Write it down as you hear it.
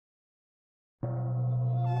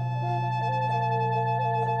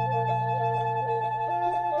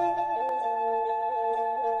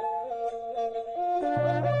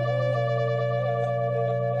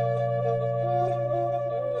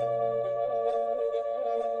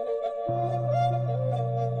Hello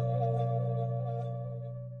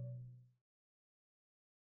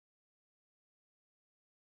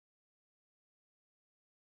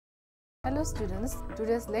students,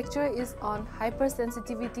 today's lecture is on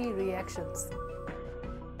hypersensitivity reactions.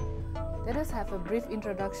 Let us have a brief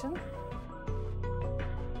introduction.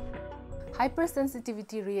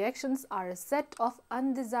 Hypersensitivity reactions are a set of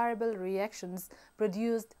undesirable reactions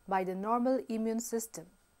produced by the normal immune system.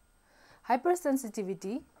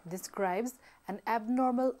 Hypersensitivity describes an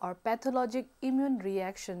abnormal or pathologic immune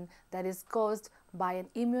reaction that is caused by an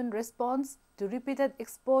immune response to repeated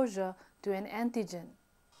exposure to an antigen.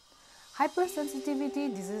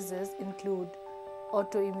 Hypersensitivity diseases include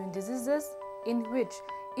autoimmune diseases in which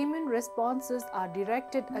immune responses are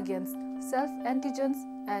directed against self-antigens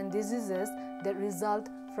and diseases that result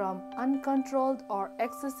from uncontrolled or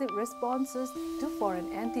excessive responses to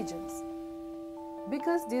foreign antigens.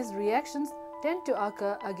 Because these reactions tend to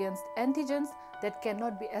occur against antigens that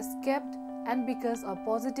cannot be escaped and because of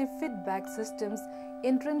positive feedback systems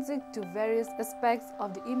intrinsic to various aspects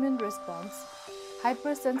of the immune response,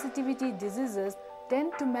 hypersensitivity diseases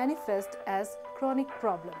tend to manifest as chronic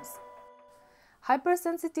problems.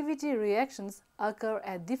 Hypersensitivity reactions occur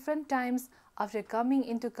at different times after coming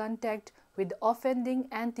into contact with the offending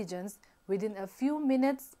antigens within a few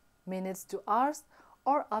minutes, minutes to hours,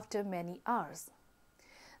 or after many hours.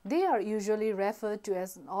 They are usually referred to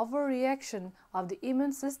as an overreaction of the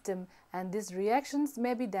immune system, and these reactions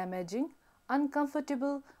may be damaging,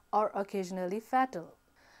 uncomfortable, or occasionally fatal.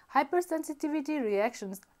 Hypersensitivity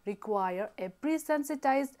reactions require a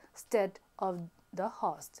pre-sensitized state of the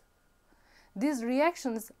host. These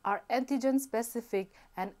reactions are antigen-specific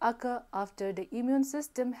and occur after the immune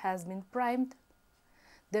system has been primed.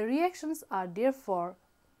 The reactions are therefore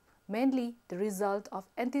mainly the result of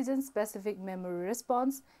antigen-specific memory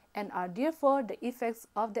response and are therefore the effects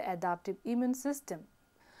of the adaptive immune system.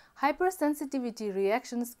 Hypersensitivity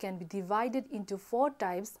reactions can be divided into 4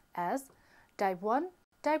 types as type 1,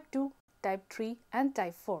 type 2, type 3 and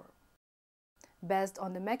type 4, based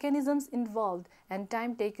on the mechanisms involved and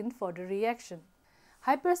time taken for the reaction.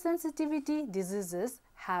 Hypersensitivity diseases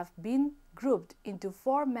have been grouped into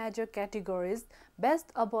 4 major categories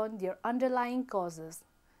based upon their underlying causes.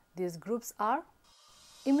 These groups are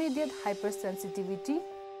immediate hypersensitivity,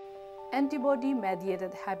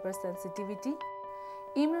 antibody-mediated hypersensitivity,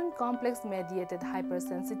 immune complex-mediated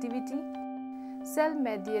hypersensitivity,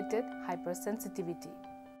 cell-mediated hypersensitivity.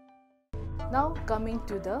 Now coming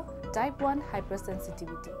to the type 1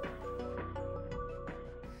 hypersensitivity.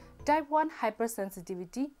 Type 1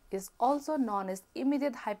 hypersensitivity is also known as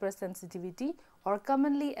immediate hypersensitivity or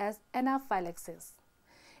commonly as anaphylaxis.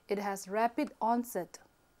 It has rapid onset.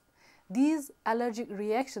 These allergic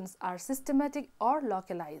reactions are systematic or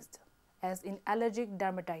localized, as in allergic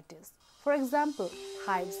dermatitis. For example,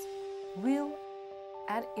 hives, wheal,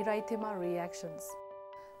 and erythema reactions.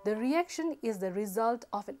 The reaction is the result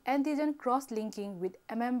of an antigen cross-linking with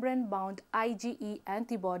a membrane-bound IgE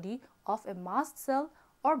antibody of a mast cell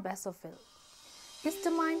or basophil.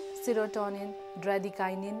 Histamine, serotonin,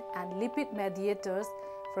 bradykinin, and lipid mediators,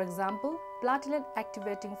 for example, platelet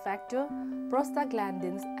activating factor,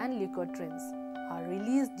 prostaglandins, and leukotrienes, are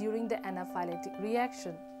released during the anaphylactic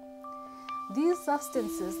reaction. These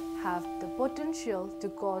substances have the potential to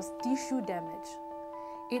cause tissue damage.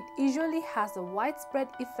 It usually has a widespread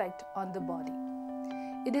effect on the body.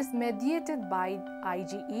 It is mediated by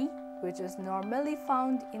IgE, which is normally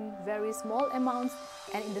found in very small amounts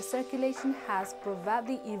and in the circulation has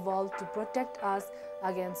probably evolved to protect us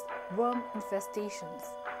against worm infestations.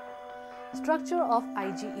 Structure of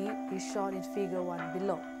IgE is shown in figure 1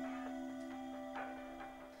 below.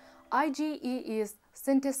 IgE is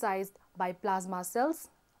synthesized by plasma cells.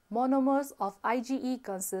 Monomers of IgE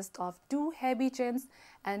consist of 2 heavy chains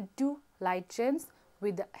and 2 light chains,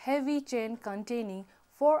 with the heavy chain containing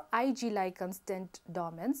 4 Ig-like constant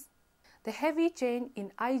domains. The heavy chain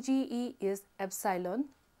in IgE is epsilon.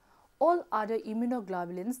 All other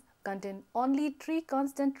immunoglobulins contain only 3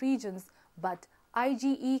 constant regions, but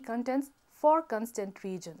IgE contains 4 constant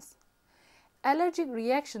regions. Allergic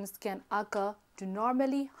reactions can occur to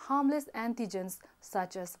normally harmless antigens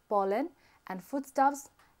such as pollen and foodstuffs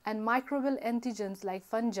and microbial antigens like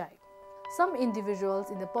fungi. Some individuals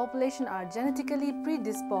in the population are genetically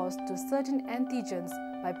predisposed to certain antigens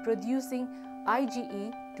by producing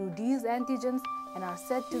IgE to these antigens and are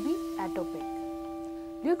said to be atopic.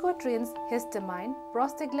 Leukotrienes, histamine,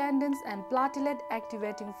 prostaglandins, and platelet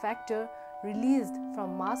activating factor released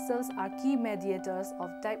from mast cells are key mediators of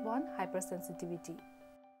type 1 hypersensitivity.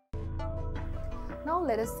 Now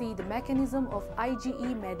let us see the mechanism of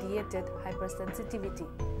IgE-mediated hypersensitivity.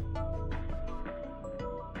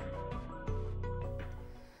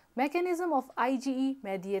 Mechanism of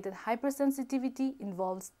IgE-mediated hypersensitivity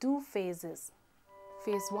involves two phases.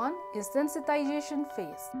 Phase 1 is sensitization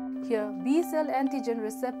phase. Here, B-cell antigen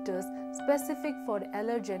receptors specific for the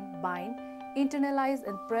allergen bind, internalize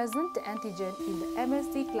and present the antigen in the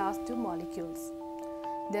MSC class II molecules.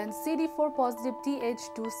 Then CD4 positive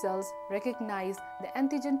Th2 cells recognize the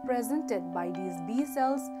antigen presented by these B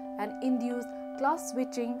cells and induce class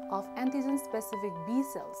switching of antigen-specific B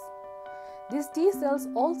cells. These T cells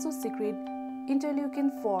also secrete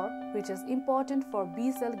interleukin-4, which is important for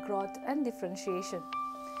B cell growth and differentiation.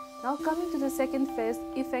 Now coming to the second phase,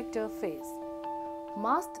 effector phase.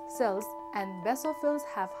 Mast cells and basophils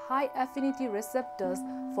have high affinity receptors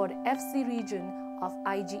for the Fc region of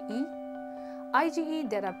IgE. IgE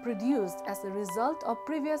that are produced as a result of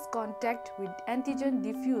previous contact with antigen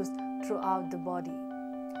diffused throughout the body.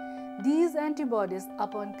 These antibodies,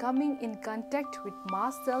 upon coming in contact with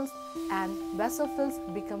mast cells and basophils,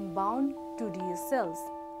 become bound to these cells.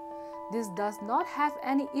 This does not have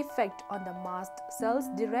any effect on the mast cells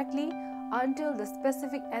directly until the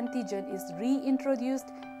specific antigen is reintroduced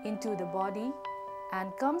into the body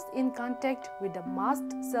and comes in contact with the mast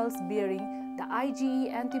cells bearing the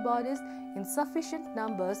IgE antibodies in sufficient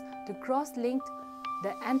numbers to cross-link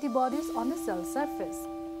the antibodies on the cell surface.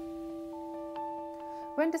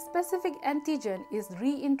 When the specific antigen is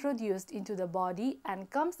reintroduced into the body and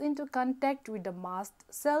comes into contact with the mast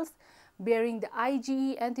cells bearing the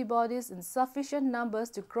IgE antibodies in sufficient numbers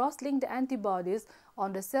to cross-link the antibodies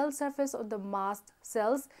on the cell surface of the mast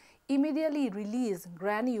cells, immediately release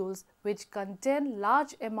granules which contain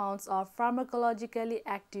large amounts of pharmacologically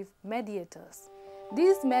active mediators.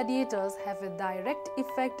 These mediators have a direct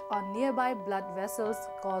effect on nearby blood vessels,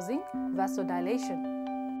 causing vasodilation.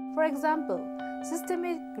 For example,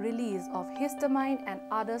 systemic release of histamine and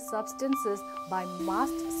other substances by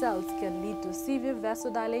mast cells can lead to severe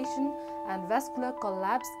vasodilation and vascular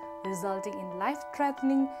collapse, resulting in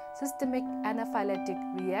life-threatening systemic anaphylactic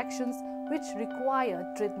reactions which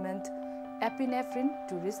require treatment epinephrine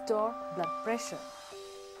to restore blood pressure.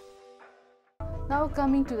 Now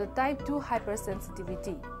coming to the type 2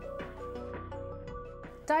 hypersensitivity.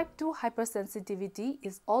 Type 2 hypersensitivity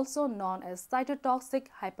is also known as cytotoxic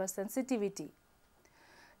hypersensitivity.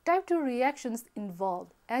 Type 2 reactions involve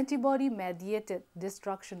antibody-mediated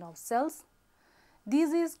destruction of cells.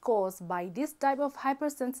 Disease caused by this type of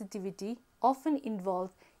hypersensitivity often involve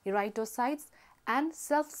erythrocytes and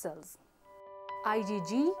self cells.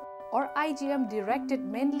 IgG or IgM directed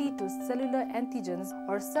mainly to cellular antigens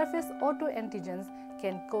or surface autoantigens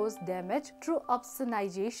can cause damage through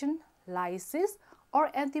opsonization, lysis, or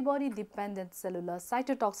antibody-dependent cellular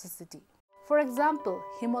cytotoxicity. For example,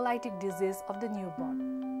 hemolytic disease of the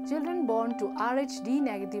newborn. Children born to Rhd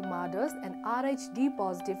negative mothers and Rhd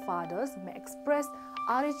positive fathers may express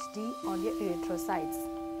Rhd on their erythrocytes.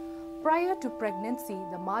 Prior to pregnancy,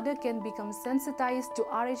 the mother can become sensitized to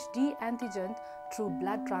Rhd antigen through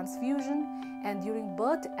blood transfusion, and during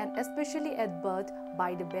birth and especially at birth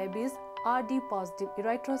by the baby's Rd positive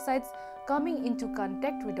erythrocytes coming into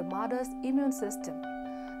contact with the mother's immune system.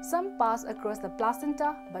 Some pass across the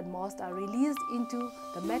placenta, but most are released into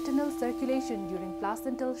the maternal circulation during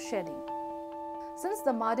placental shedding. Since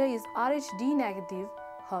the mother is Rhd negative,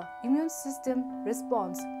 her immune system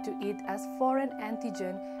responds to it as foreign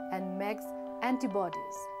antigen and makes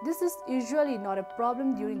antibodies. This is usually not a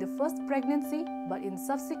problem during the first pregnancy, but in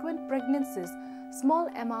subsequent pregnancies, small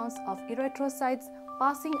amounts of erythrocytes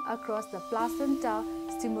passing across the placenta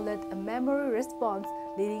stimulate a memory response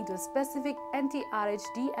leading to specific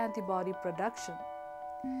anti-Rhd antibody production.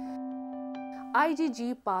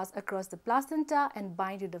 IgG pass across the placenta and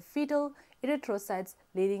bind to the fetal erythrocytes,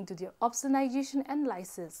 leading to their opsonization and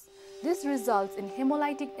lysis. This results in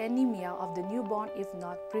hemolytic anemia of the newborn if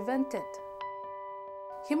not prevented.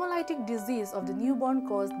 Hemolytic disease of the newborn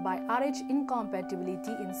caused by Rh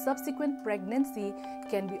incompatibility in subsequent pregnancy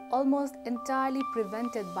can be almost entirely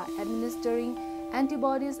prevented by administering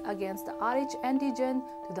antibodies against the Rh antigen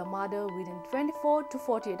to the mother within 24 to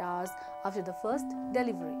 48 hours after the first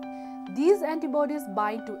delivery. These antibodies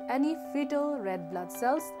bind to any fetal red blood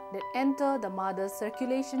cells that enter the mother's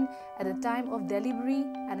circulation at the time of delivery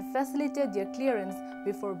and facilitate their clearance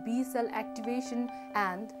before B cell activation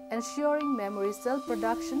and ensuring memory cell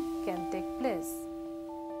production can take place.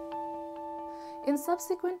 In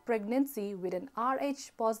subsequent pregnancy with an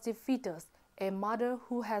Rh positive fetus, a mother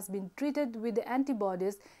who has been treated with the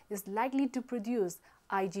antibodies is likely to produce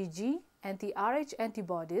IgG, anti-Rh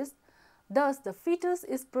antibodies. Thus, the fetus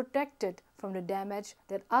is protected from the damage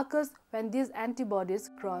that occurs when these antibodies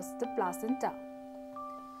cross the placenta.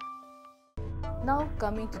 Now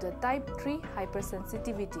coming to the type 3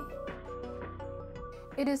 hypersensitivity.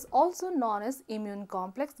 It is also known as immune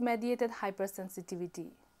complex mediated hypersensitivity.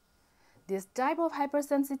 This type of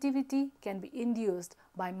hypersensitivity can be induced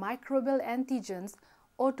by microbial antigens,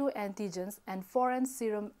 autoantigens, and foreign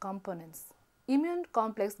serum components. Immune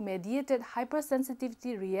complex mediated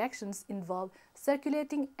hypersensitivity reactions involve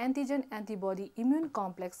circulating antigen-antibody immune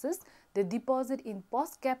complexes that deposit in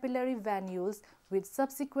postcapillary vanules with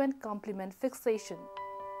subsequent complement fixation.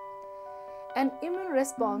 An immune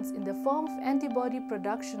response in the form of antibody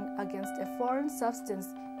production against a foreign substance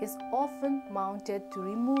is often mounted to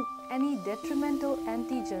remove any detrimental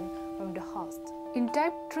antigen from the host. In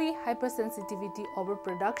type 3 hypersensitivity,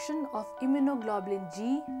 overproduction of immunoglobulin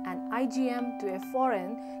G and IgM to a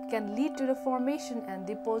foreign can lead to the formation and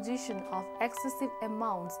deposition of excessive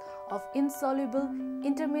amounts of insoluble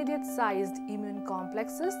intermediate-sized immune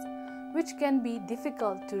complexes, which can be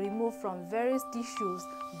difficult to remove from various tissues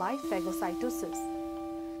by phagocytosis.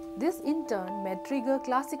 This in turn may trigger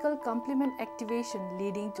classical complement activation,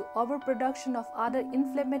 leading to overproduction of other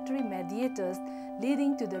inflammatory mediators,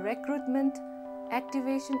 leading to the recruitment,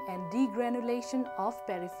 activation and degranulation of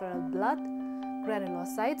peripheral blood,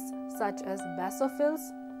 granulocytes such as basophils,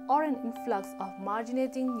 or an influx of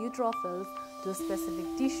marginating neutrophils to specific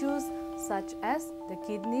tissues such as the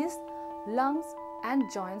kidneys, lungs, and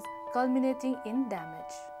joints, culminating in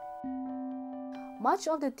damage. Much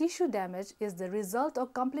of the tissue damage is the result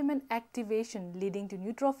of complement activation, leading to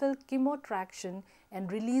neutrophil chemotraction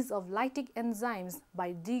and release of lytic enzymes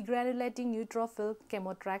by degranulating neutrophil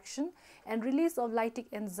chemotraction and release of lytic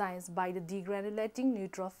enzymes by the degranulating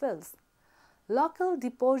neutrophils. Local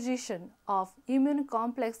deposition of immune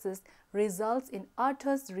complexes results in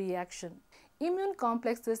Arthur's reaction. Immune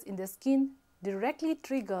complexes in the skin directly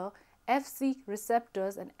trigger Fc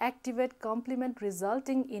receptors and activate complement,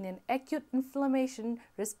 resulting in an acute inflammation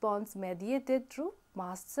response mediated through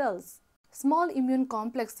mast cells. Small immune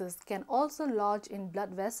complexes can also lodge in blood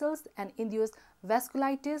vessels and induce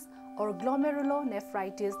vasculitis or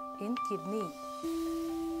glomerulonephritis in kidney.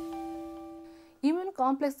 Immune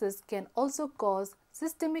complexes can also cause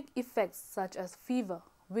systemic effects such as fever,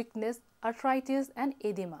 weakness, arthritis, and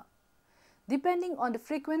edema. Depending on the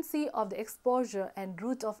frequency of the exposure and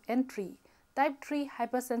route of entry, type 3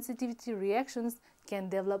 hypersensitivity reactions can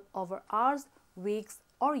develop over hours, weeks,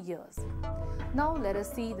 or years. Now let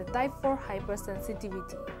us see the type 4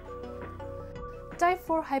 hypersensitivity. Type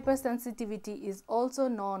 4 hypersensitivity is also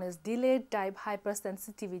known as delayed type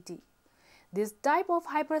hypersensitivity. This type of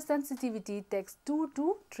hypersensitivity takes 2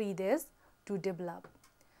 to 3 days to develop.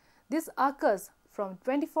 This occurs from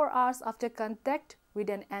 24 hours after contact with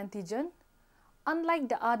an antigen. Unlike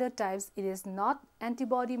the other types, it is not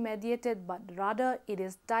antibody mediated, but rather it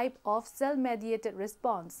is type of cell mediated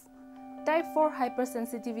response. Type 4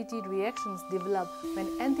 hypersensitivity reactions develop when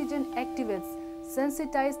antigen activates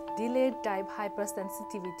sensitized delayed type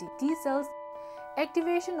hypersensitivity T cells.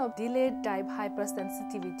 Activation of delayed type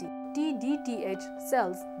hypersensitivity TDTH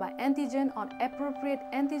cells by antigen on appropriate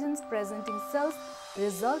antigens presenting cells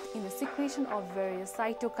result in the secretion of various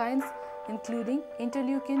cytokines including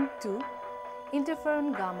interleukin-2,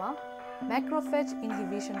 interferon gamma, macrophage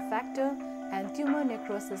inhibition factor, and tumor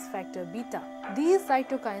necrosis factor beta. These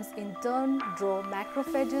cytokines in turn draw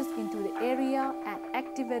macrophages into the area and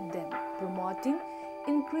activate them, promoting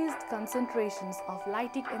increased concentrations of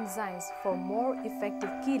lytic enzymes for more effective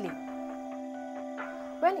killing.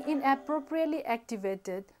 When inappropriately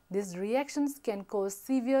activated, these reactions can cause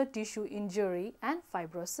severe tissue injury and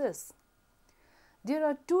fibrosis. There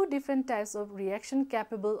are two different types of reaction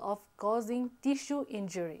capable of causing tissue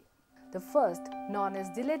injury. The first, known as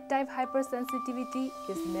delayed type hypersensitivity,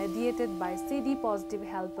 is mediated by CD-positive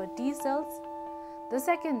helper T cells. The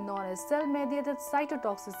second, known as cell-mediated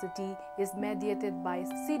cytotoxicity, is mediated by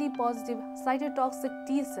CD-positive cytotoxic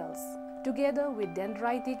T cells, together with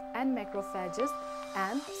dendritic and macrophages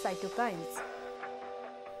and cytokines.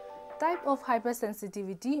 Type of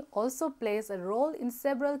hypersensitivity also plays a role in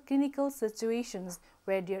several clinical situations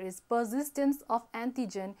where there is persistence of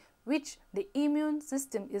antigen which the immune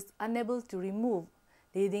system is unable to remove,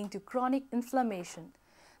 leading to chronic inflammation.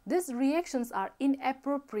 These reactions are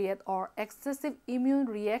inappropriate or excessive immune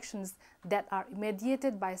reactions that are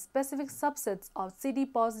mediated by specific subsets of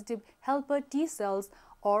CD-positive helper T cells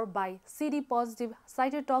or by CD-positive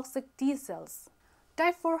cytotoxic T cells.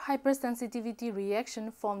 Type 4 hypersensitivity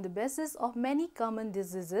reaction form the basis of many common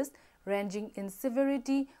diseases ranging in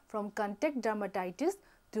severity from contact dermatitis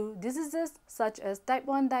to diseases such as type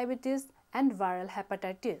 1 diabetes and viral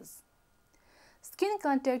hepatitis. Skin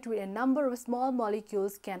contact with a number of small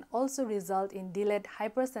molecules can also result in delayed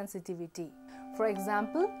hypersensitivity. For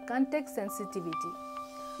example, contact sensitivity.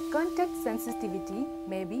 Contact sensitivity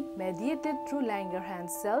may be mediated through Langerhans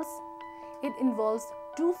cells. It involves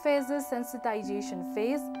two phases: sensitization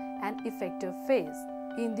phase and effector phase.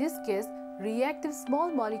 In this case, reactive small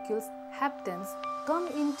molecules, haptens, come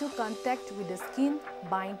into contact with the skin,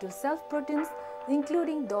 bind to self-proteins,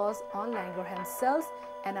 including those on Langerhans cells,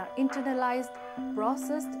 and are internalized,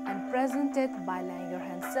 processed, and presented by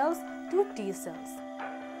Langerhans cells to T cells.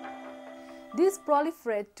 These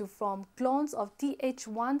proliferate to form clones of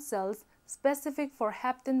Th1 cells specific for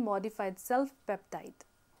hapten-modified self-peptide.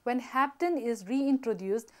 When hapten is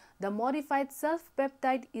reintroduced, the modified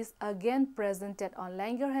self-peptide is again presented on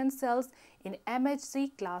Langerhans cells in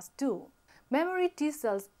MHC class II. Memory T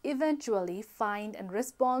cells eventually find and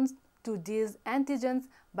respond to these antigens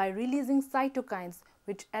by releasing cytokines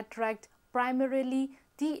which attract primarily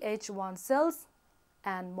Th1 cells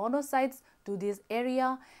and monocytes to this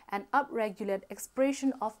area and upregulate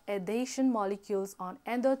expression of adhesion molecules on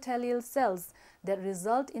endothelial cells that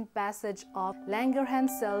result in passage of Langerhans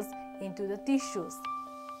cells into the tissues.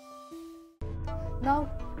 Now,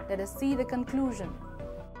 let us see the conclusion.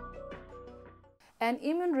 An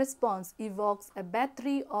immune response evokes a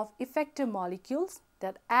battery of effector molecules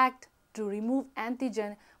that act to remove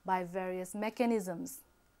antigen by various mechanisms.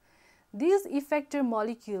 These effector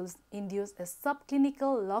molecules induce a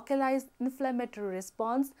subclinical localized inflammatory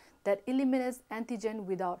response that eliminates antigen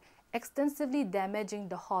without extensively damaging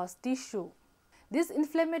the host tissue. This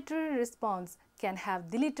inflammatory response can have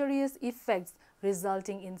deleterious effects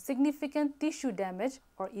resulting in significant tissue damage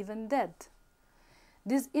or even death.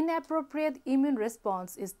 This inappropriate immune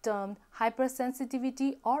response is termed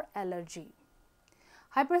hypersensitivity or allergy.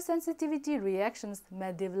 Hypersensitivity reactions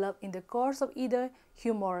may develop in the course of either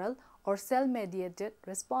humoral or cell-mediated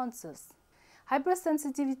responses.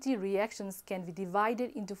 Hypersensitivity reactions can be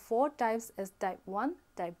divided into 4 types as type 1,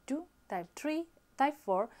 type 2, type 3, type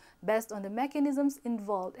 4 based on the mechanisms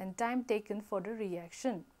involved and time taken for the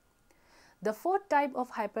reaction. The 4th type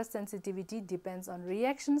of hypersensitivity depends on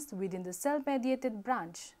reactions within the cell-mediated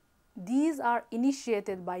branch. These are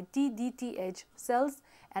initiated by TDTH cells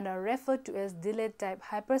and are referred to as delayed type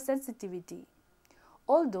hypersensitivity.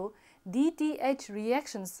 Although DTH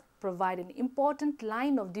reactions provide an important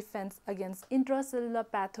line of defense against intracellular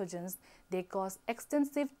pathogens, they cause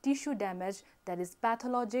extensive tissue damage that is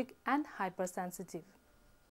pathologic and hypersensitive.